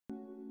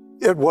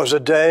It was a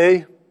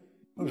day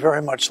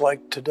very much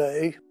like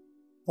today.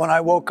 When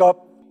I woke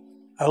up,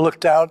 I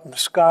looked out and the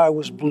sky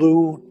was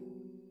blue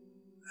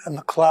and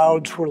the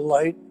clouds were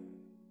light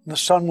and the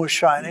sun was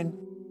shining.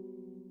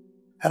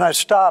 And I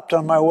stopped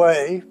on my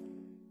way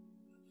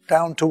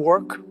down to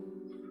work.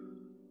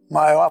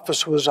 My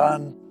office was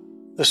on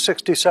the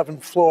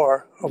 67th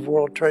floor of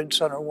World Trade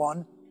Center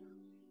 1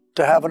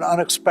 to have an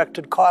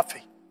unexpected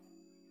coffee.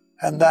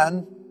 And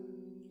then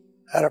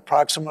at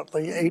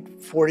approximately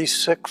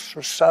 8:46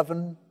 or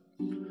 7,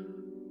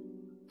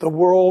 the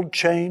world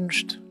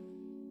changed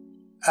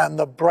and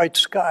the bright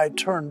sky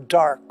turned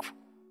dark,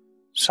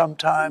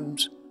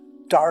 sometimes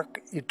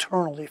dark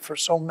eternally for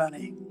so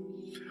many.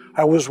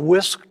 I was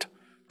whisked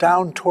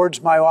down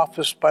towards my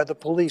office by the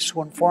police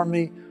who informed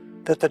me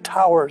that the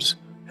towers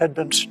had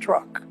been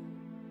struck.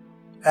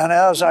 And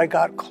as I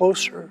got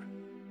closer,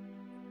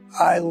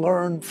 I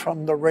learned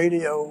from the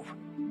radio,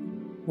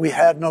 we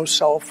had no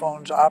cell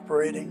phones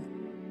operating,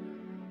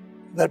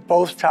 that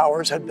both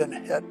towers had been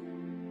hit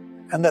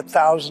and that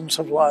thousands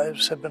of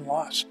lives had been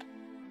lost.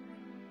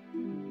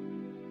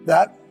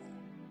 That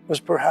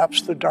was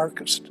perhaps the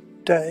darkest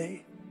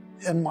day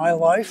in my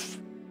life,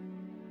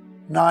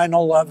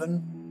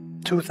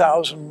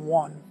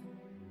 9/11/2001.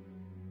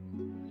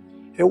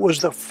 It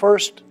was the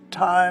first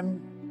time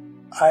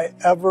I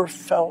ever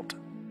felt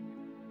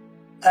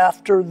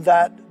after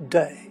that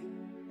day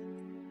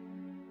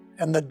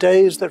and the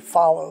days that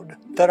followed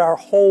that our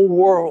whole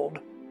world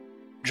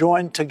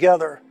joined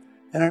together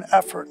in an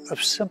effort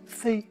of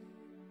sympathy,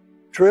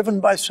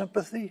 driven by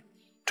sympathy,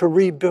 to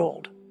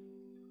rebuild.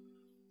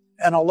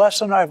 And a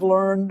lesson I've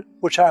learned,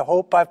 which I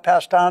hope I've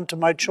passed on to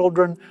my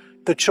children,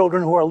 the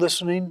children who are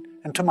listening,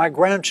 and to my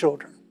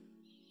grandchildren,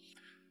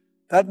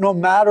 that no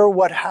matter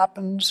what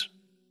happens,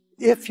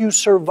 if you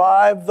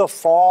survive the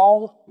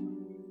fall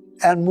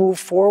and move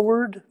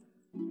forward,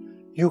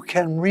 you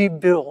can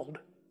rebuild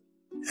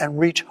and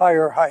reach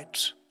higher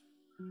heights.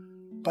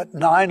 But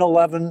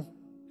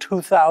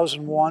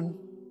 9/11/2001,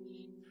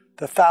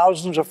 the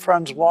thousands of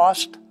friends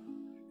lost,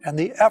 and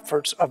the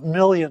efforts of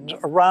millions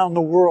around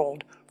the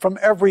world from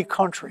every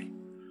country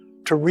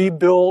to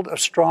rebuild a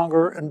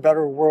stronger and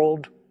better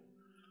world,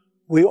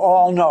 we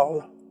all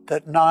know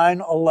that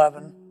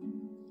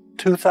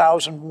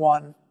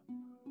 9/11/2001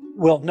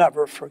 we'll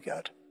never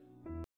forget.